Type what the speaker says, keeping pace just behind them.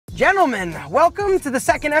Gentlemen, welcome to the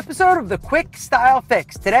second episode of the Quick Style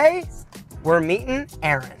Fix. Today, we're meeting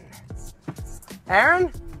Aran.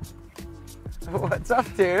 Aran? What's up,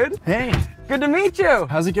 dude? Hey. Good to meet you.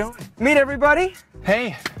 How's it going? Meet everybody.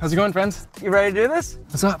 Hey, how's it going, friends? You ready to do this?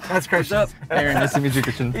 What's up? That's Christian. What's up? Aaron, nice to meet you,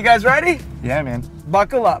 Christian. You guys ready? Yeah, man.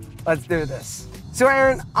 Buckle up. Let's do this. So,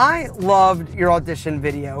 Aran, I loved your audition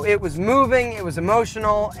video. It was moving, it was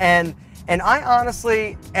emotional, and I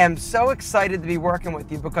honestly am so excited to be working with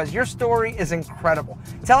you because your story is incredible.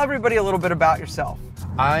 Tell everybody a little bit about yourself.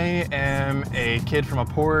 I am a kid from a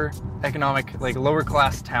poor economic, lower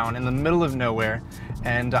class town in the middle of nowhere,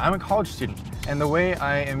 and I'm a college student. And the way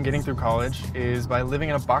I am getting through college is by living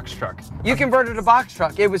in a box truck. You converted a box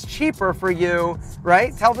truck. It was cheaper for you,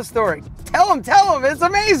 right? Tell the story. Tell them, it's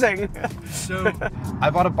amazing. So I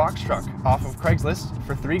bought a box truck off of Craigslist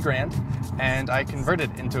for $3 grand, and I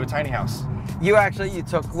converted into a tiny house. You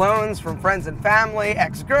took loans from friends and family,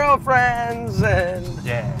 ex-girlfriends,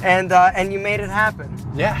 and you made it happen.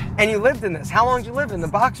 Yeah. And you lived in this. How long did you live in the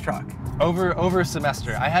box truck? Over a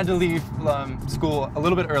semester. I had to leave school a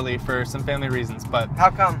little bit early for some family reasons, but...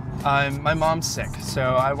 How come? My mom's sick, so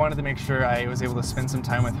I wanted to make sure I was able to spend some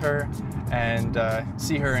time with her and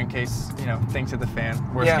see her in case, things hit the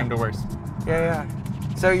fan, worst came to worst. Yeah.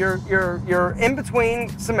 So you're in between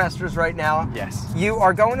semesters right now. Yes. You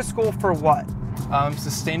are going to school for what?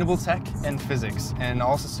 Sustainable tech and physics, and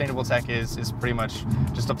all sustainable tech is pretty much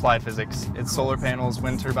just applied physics. It's solar panels,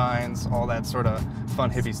 wind turbines, all that sort of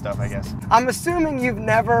fun hippie stuff, I guess. I'm assuming you've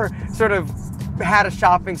never sort of had a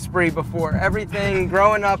shopping spree before. Everything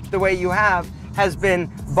growing up the way you have has been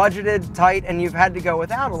budgeted, tight, and you've had to go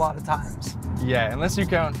without a lot of times. Yeah, unless you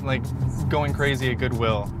count going crazy at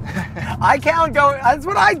Goodwill. I count going, that's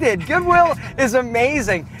what I did. Goodwill is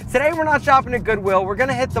amazing. Today we're not shopping at Goodwill, we're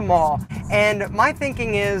gonna hit the mall. And my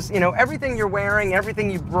thinking is, everything you're wearing, everything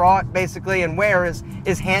you brought basically and wear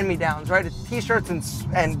is hand-me-downs, right? It's t-shirts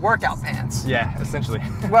and workout pants. Yeah, essentially.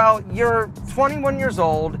 Well, you're 21 years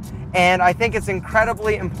old, and I think it's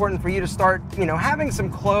incredibly important for you to start, having some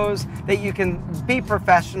clothes that you can be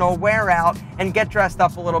professional, wear out, and get dressed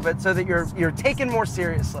up a little bit so that you're taken more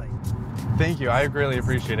seriously. Thank you, I really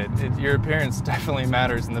appreciate it. Your appearance definitely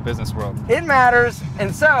matters in the business world. It matters,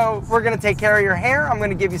 and so we're gonna take care of your hair. I'm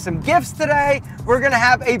gonna give you some gifts today. We're gonna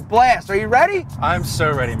have a blast. Are you ready? I'm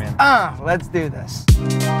so ready, man. Let's do this.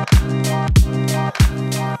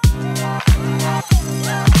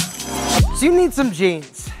 So you need some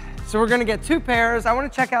jeans. So we're gonna get 2 pairs. I wanna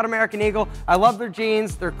check out American Eagle. I love their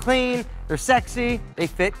jeans. They're clean, they're sexy, they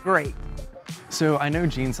fit great. So I know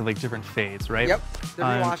jeans have different fades, right? Yep,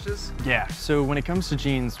 different washes. Yeah, so when it comes to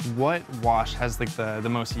jeans, what wash has the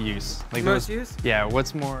most use? Most use? Yeah,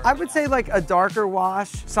 what's more? I would say a darker wash,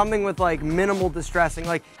 something with minimal distressing.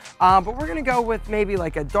 But we're gonna go with maybe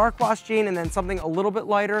a dark wash jean and then something a little bit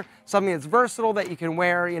lighter, something that's versatile that you can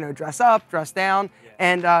wear, dress up, dress down,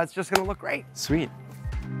 and it's just gonna look great. Sweet.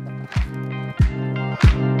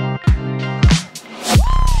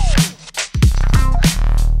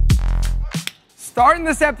 Starting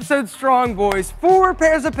this episode strong, boys. 4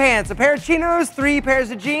 pairs of pants, a pair of chinos, 3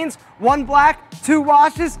 pairs of jeans, 1 black, 2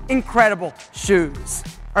 washes, incredible shoes.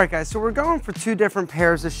 All right, guys, so we're going for 2 different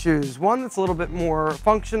pairs of shoes. One that's a little bit more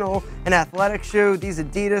functional, an athletic shoe. These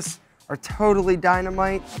Adidas are totally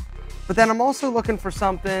dynamite. But then I'm also looking for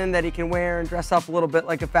something that he can wear and dress up a little bit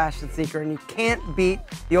like a fashion sneaker, and you can't beat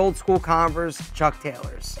the old school Converse Chuck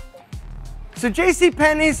Taylors. So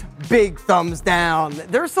JCPenney's, big thumbs down.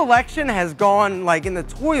 Their selection has gone in the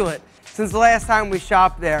toilet since the last time we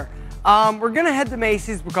shopped there. We're gonna head to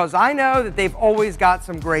Macy's because I know that they've always got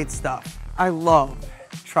some great stuff. I love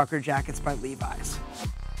trucker jackets by Levi's.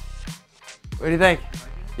 What do you think?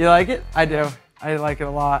 You like it? I do. I like it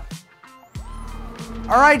a lot.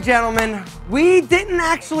 All right, gentlemen, we didn't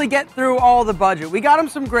actually get through all the budget. We got him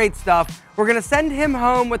some great stuff. We're gonna send him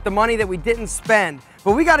home with the money that we didn't spend.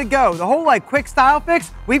 But we gotta go. The whole quick style fix,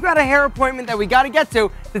 we've got a hair appointment that we gotta get to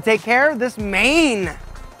take care of this mane.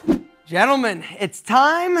 Gentlemen, it's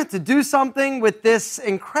time to do something with this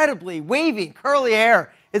incredibly wavy, curly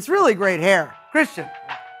hair. It's really great hair. Christian,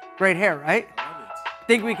 great hair, right? Love it.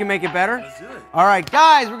 Think we can make it better? Let's do it. All right,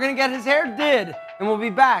 guys, we're gonna get his hair did, and we'll be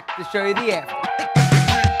back to show you the after.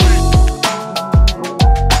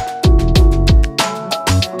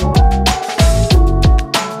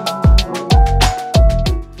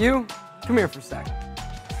 You, come here for a second.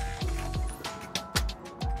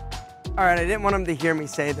 All right, I didn't want him to hear me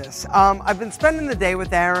say this. I've been spending the day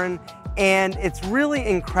with Aran, and it's really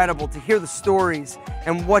incredible to hear the stories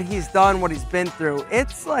and what he's done, what he's been through.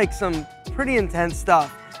 It's some pretty intense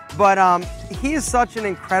stuff. but he is such an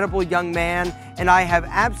incredible young man, and I have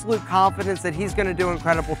absolute confidence that he's going to do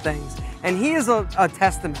incredible things. And he is a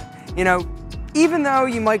testament. You know, even though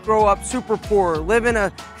you might grow up super poor, live in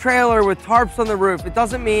a trailer with tarps on the roof, it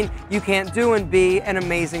doesn't mean you can't do and be an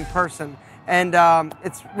amazing person. And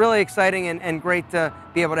it's really exciting and great to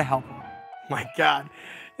be able to help him. My God,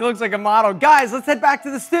 he looks like a model. Guys, let's head back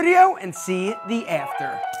to the studio and see the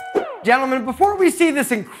after. Gentlemen, before we see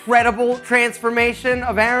this incredible transformation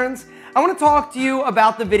of Aran's, I want to talk to you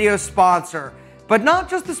about the video sponsor. But not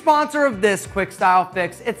just the sponsor of this Quick Style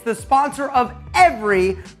Fix, it's the sponsor of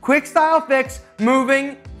every Quick Style Fix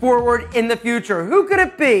moving forward in the future. Who could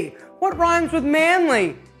it be? What rhymes with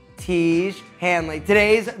manly? Tiege, Hanley,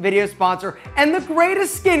 today's video sponsor and the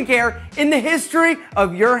greatest skincare in the history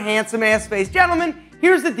of your handsome ass face. Gentlemen,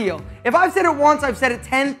 here's the deal. If I've said it once, I've said it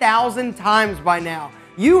 10,000 times by now.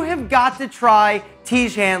 You have got to try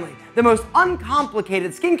Tiege Hanley, the most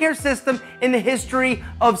uncomplicated skincare system in the history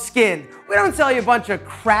of skin. We don't sell you a bunch of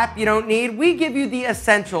crap you don't need. We give you the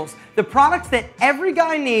essentials, the products that every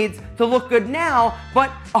guy needs to look good now, but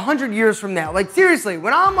 100 years from now. Like seriously,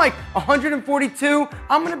 when I'm like 142,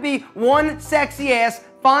 I'm gonna be one sexy ass,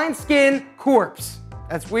 fine skin corpse.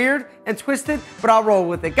 That's weird and twisted, but I'll roll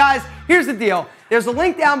with it. Guys, here's the deal. There's a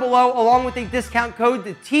link down below along with a discount code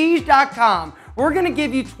to Tiege.com. We're gonna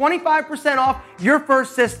give you 25% off your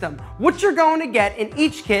first system. What you're going to get in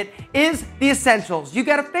each kit is the essentials. You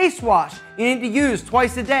got a face wash you need to use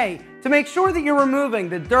twice a day to make sure that you're removing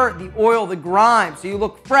the dirt, the oil, the grime, so you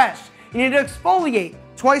look fresh. You need to exfoliate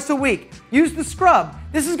twice a week. Use the scrub.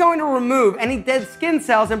 This is going to remove any dead skin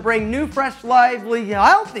cells and bring new, fresh, lively,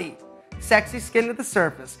 healthy, sexy skin to the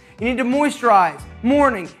surface. You need to moisturize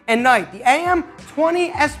morning and night. The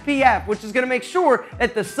AM20 SPF, which is gonna make sure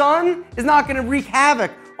that the sun is not gonna wreak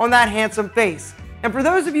havoc on that handsome face. And for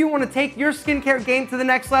those of you who wanna take your skincare game to the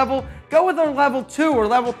next level, go with our level 2 or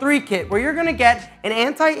level 3 kit, where you're gonna get an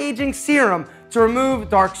anti-aging serum to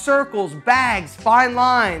remove dark circles, bags, fine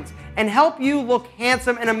lines, and help you look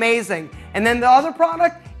handsome and amazing. And then the other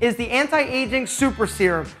product is the anti-aging super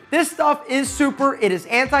serum. This stuff is super, it is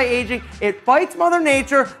anti-aging, it fights Mother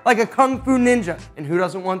Nature like a Kung Fu ninja, and who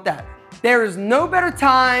doesn't want that? There is no better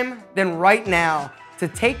time than right now to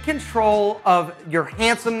take control of your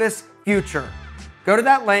handsomeness future. Go to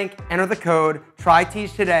that link, enter the code, try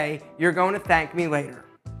Tiege today, you're going to thank me later.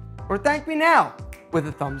 Or thank me now with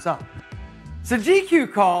a thumbs up. So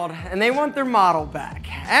GQ called and they want their model back.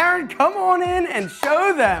 Aran, come on in and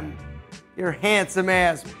show them your handsome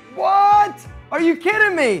ass. What? Are you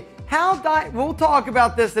kidding me? We'll talk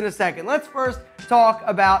about this in a second. Let's first talk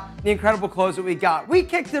about the incredible clothes that we got. We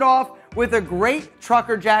kicked it off with a great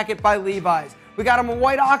trucker jacket by Levi's. We got him a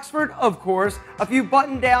white Oxford, of course, a few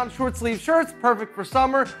button-down short sleeve shirts, perfect for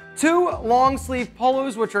summer, 2 long sleeve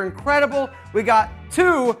polos, which are incredible. We got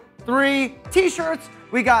 3 t-shirts.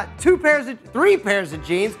 We got 3 pairs of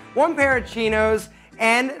jeans, 1 pair of chinos,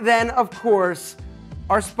 and then of course,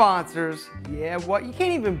 our sponsors. Yeah, what? You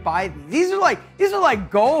can't even buy these. These are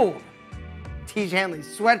like gold. Tiege Hanley's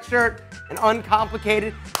sweatshirt, an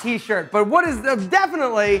uncomplicated t-shirt. But what is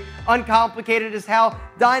definitely uncomplicated is how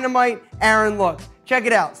dynamite Aran looks. Check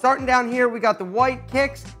it out. Starting down here, we got the white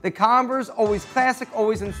kicks, the Converse, always classic,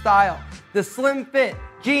 always in style. The slim fit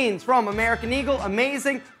jeans from American Eagle,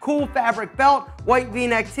 amazing, cool fabric belt, white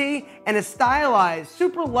V-neck tee, and a stylized,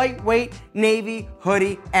 super lightweight navy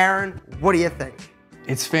hoodie. Aran, what do you think?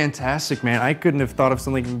 It's fantastic, man. I couldn't have thought of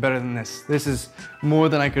something even better than this. This is more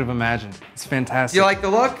than I could have imagined. It's fantastic. You like the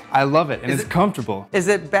look? I love it, and it's comfortable. Is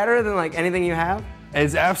it better than like anything you have?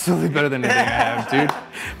 It's absolutely better than anything I have, dude.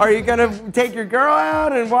 Are you gonna take your girl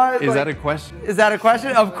out and what? Is that a question? Is that a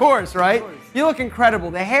question? Of course, right? Of course. You look incredible.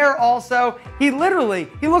 The hair also, he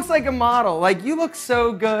looks like a model. Like, you look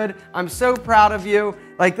so good. I'm so proud of you.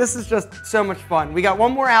 Like, this is just so much fun. We got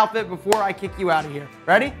one more outfit before I kick you out of here.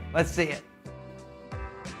 Ready? Let's see it.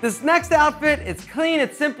 This next outfit, it's clean,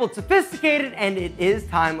 it's simple, it's sophisticated, and it is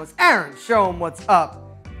timeless. Aran, show them what's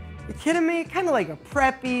up. You kidding me? Kind of like a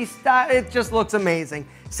preppy style. It just looks amazing.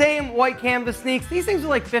 Same white canvas sneaks. These things are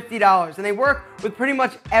like $50, and they work with pretty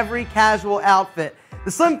much every casual outfit.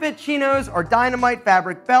 The slim fit chinos are dynamite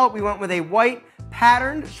fabric belt. We went with a white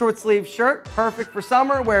patterned short sleeve shirt, perfect for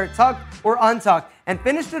summer, wear it tucked or untucked, and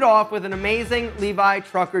finished it off with an amazing Levi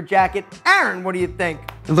trucker jacket. Aran, what do you think?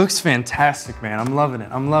 It looks fantastic, man. I'm loving it.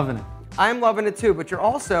 I'm loving it. I'm loving it too, but you're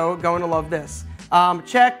also going to love this.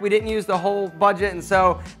 Check, we didn't use the whole budget, and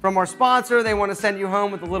so from our sponsor, they want to send you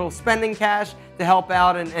home with a little spending cash to help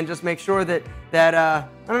out and just make sure that I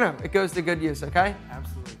don't know, it goes to good use, okay?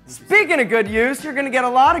 Absolutely. Speaking of good use, you're going to get a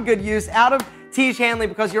lot of good use out of Tiege Hanley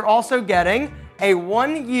because you're also getting a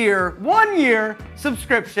one-year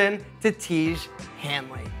subscription to Tiege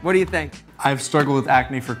Hanley. What do you think? I've struggled with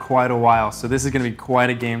acne for quite a while, so this is going to be quite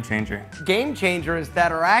a game changer. Game changer is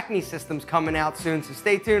that our acne system's coming out soon, so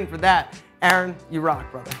stay tuned for that. Aaron, you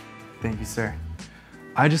rock, brother. Thank you, sir.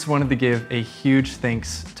 I just wanted to give a huge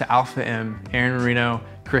thanks to AaronMarino, AaronMarino,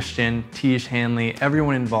 Christian, Tiege Hanley,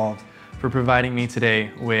 everyone involved for providing me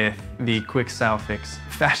today with the quick style fix.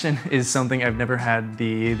 Fashion is something I've never had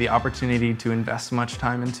the opportunity to invest much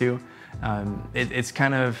time into.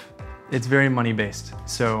 It's very money-based.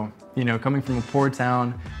 So, you know, coming from a poor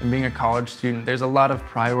town and being a college student, there's a lot of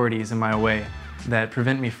priorities in my way that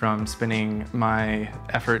prevent me from spending my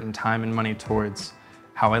effort and time and money towards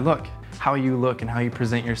how I look. How you look and how you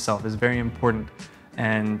present yourself is very important.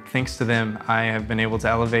 And thanks to them, I have been able to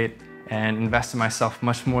elevate and invest in myself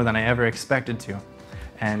much more than I ever expected to.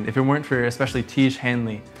 And if it weren't for especially Tiege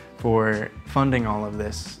Hanley for funding all of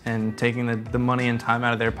this and taking the money and time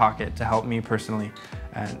out of their pocket to help me personally,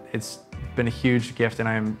 it's been a huge gift, and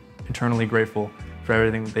I'm eternally grateful for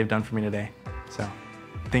everything that they've done for me today. So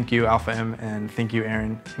thank you, AlphaM, and thank you,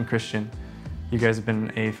 Aaron and Christian. You guys have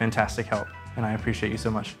been a fantastic help, and I appreciate you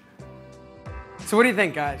so much. So what do you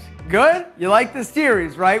think, guys? Good? You like this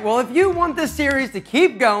series, right? Well, if you want this series to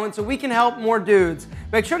keep going so we can help more dudes,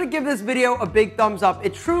 make sure to give this video a big thumbs up.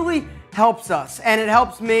 It truly helps us, and it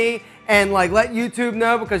helps me, and let YouTube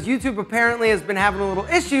know, because YouTube apparently has been having a little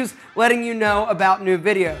issues letting you know about new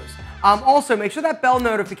videos. Also, make sure that bell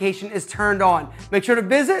notification is turned on. Make sure to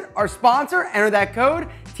visit our sponsor, enter that code,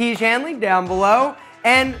 Tiege Hanley, down below,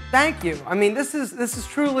 and thank you. I mean, this is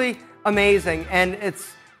truly amazing, and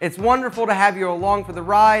it's wonderful to have you along for the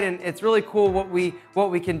ride, and it's really cool what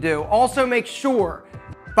we can do. Also, make sure,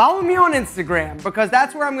 follow me on Instagram, because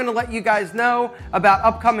that's where I'm gonna let you guys know about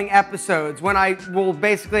upcoming episodes, when I will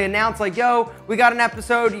basically announce yo, we got an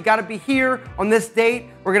episode, you gotta be here on this date,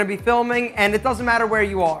 we're gonna be filming, and it doesn't matter where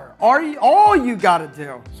you are. All you gotta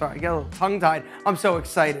do, sorry, I get a little tongue-tied, I'm so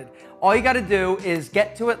excited. All you gotta do is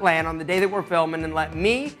get to Atlanta on the day that we're filming and let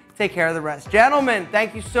me take care of the rest. Gentlemen,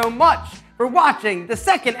 thank you so much for watching the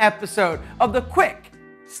second episode of the Quick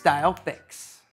Style Fix.